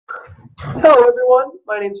Hello everyone,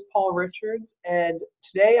 my name is Paul Richards, and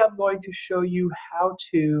today I'm going to show you how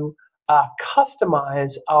to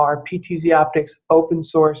customize our PTZOptics open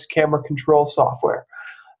source camera control software.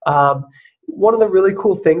 Um, One of the really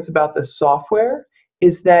cool things about this software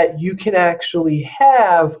is that you can actually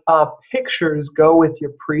have pictures go with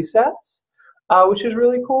your presets, which is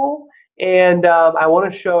really cool. And I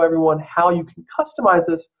want to show everyone how you can customize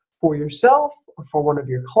this for yourself or for one of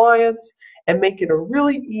your clients and make it a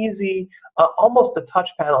really easy, almost a touch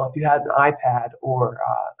panel if you had an iPad or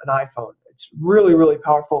an iPhone. It's really, really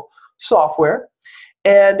powerful software.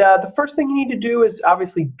 And the first thing you need to do is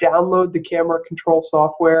obviously download the camera control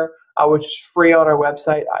software, which is free on our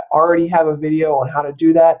website. I already have a video on how to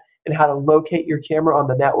do that and how to locate your camera on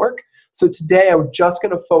the network. So today I'm just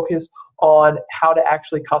going to focus on how to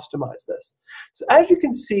actually customize this. So as you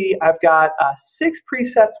can see, I've got 6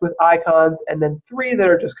 presets with icons and then 3 that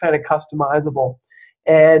are just kind of customizable.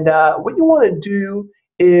 And what you want to do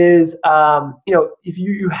is, if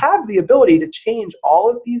you have the ability to change all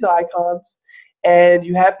of these icons, and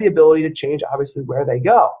you have the ability to change obviously where they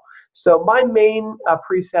go. So my main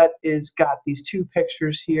preset is got these 2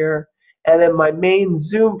 pictures here, and then my main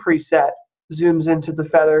zoom preset zooms into the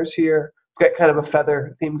feathers here. I've got kind of a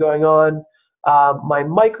feather theme going on. My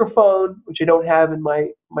microphone, which I don't have in my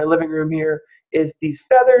living room here, is these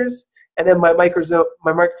feathers, and then my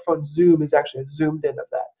microphone zoom is actually zoomed in of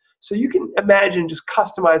that. So you can imagine just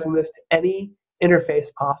customizing this to any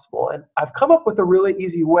interface possible, and I've come up with a really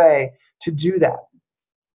easy way to do that.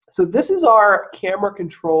 So this is our camera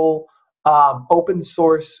control open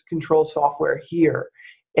source control software here.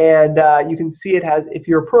 And you can see it has, if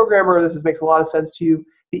you're a programmer, this makes a lot of sense to you.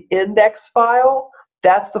 The index file,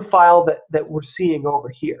 that's the file that we're seeing over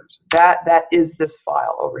here. So that is this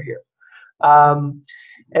file over here. And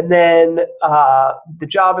then the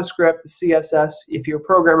JavaScript, the CSS, if you're a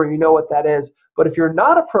programmer, you know what that is. But if you're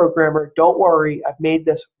not a programmer, don't worry. I've made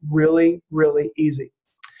this really, really easy.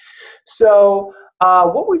 So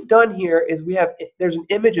what we've done here is there's an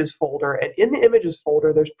images folder, and in the images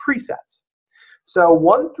folder, there's presets. So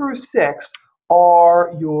 1 through 6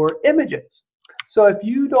 are your images. So if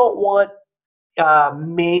you don't want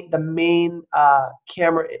the main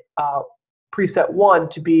camera preset 1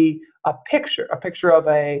 to be a picture of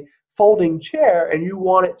a folding chair, and you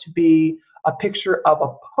want it to be a picture of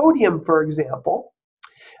a podium, for example,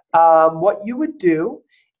 what you would do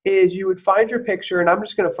is you would find your picture, and I'm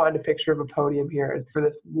just going to find a picture of a podium here for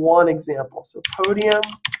this one example. So podium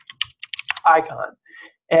icon.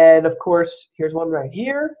 And of course, here's one right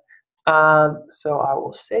here. So I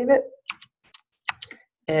will save it.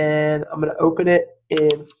 And I'm going to open it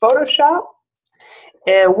in Photoshop.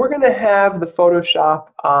 And we're going to have the Photoshop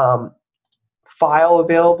file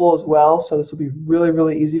available as well. So this will be really,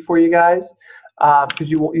 really easy for you guys, because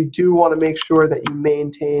you do want to make sure that you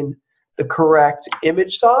maintain the correct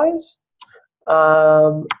image size.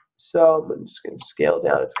 So I'm just going to scale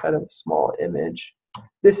down. It's kind of a small image.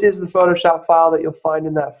 This is the Photoshop file that you'll find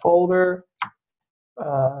in that folder.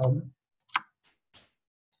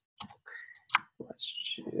 Let's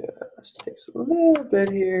just take a little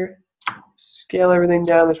bit here. Scale everything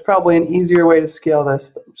down. There's probably an easier way to scale this,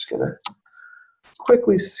 but I'm just going to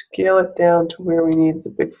quickly scale it down to where we need. It's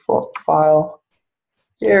a big file.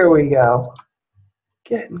 Here we go.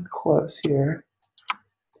 Getting close here.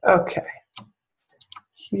 Okay.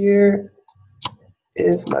 Here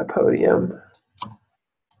is my podium.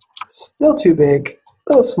 Still too big,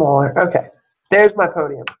 a little smaller. Okay, there's my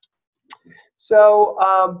podium. So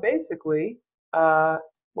basically,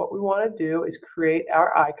 what we want to do is create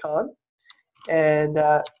our icon. And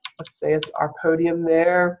let's say it's our podium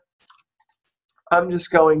there. I'm just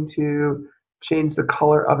going to change the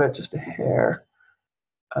color of it just a hair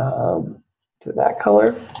to that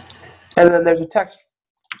color. And then there's a text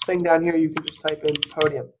thing down here. You can just type in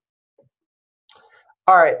podium.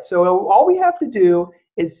 All right, so all we have to do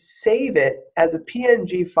is save it as a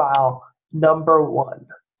PNG file, number 1.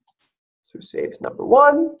 So save number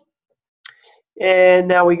 1. And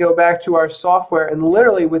now we go back to our software, and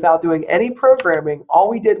literally without doing any programming, all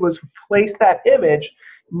we did was replace that image.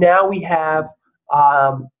 Now we have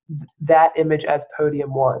that image as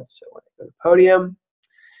podium 1. So when I go to podium,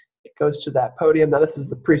 it goes to that podium. Now this is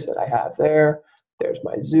the preset I have there. There's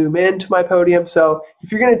my zoom in to my podium. So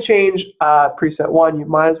if you're going to change preset 1, you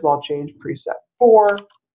might as well change preset 4.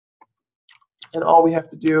 And all we have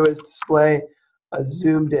to do is display a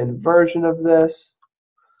zoomed in version of this.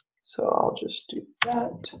 So I'll just do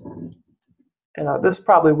that. And this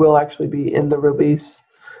probably will actually be in the release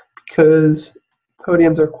because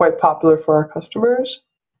podiums are quite popular for our customers.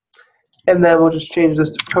 And then we'll just change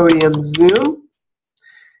this to podium zoom.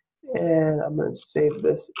 And I'm going to save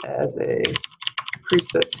this as a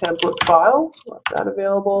preset template file, so I'll have that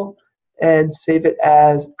available, and save it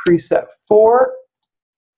as preset 4.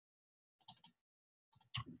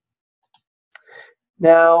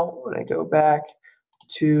 Now, when I go back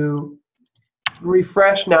to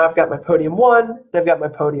refresh, now I've got my podium 1, and I've got my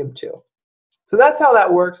podium 2. So that's how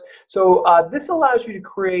that works. So this allows you to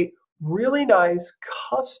create really nice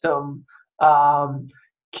custom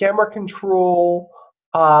camera control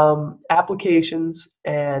applications,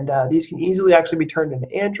 and these can easily actually be turned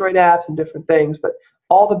into Android apps and different things, but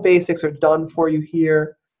all the basics are done for you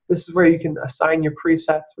here. This is where you can assign your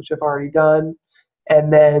presets, which I've already done,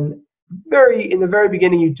 and then in the very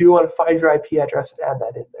beginning, you do want to find your IP address and add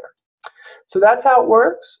that in there. So that's how it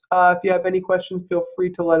works. If you have any questions, feel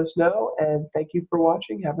free to let us know, and thank you for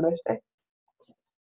watching. Have a nice day.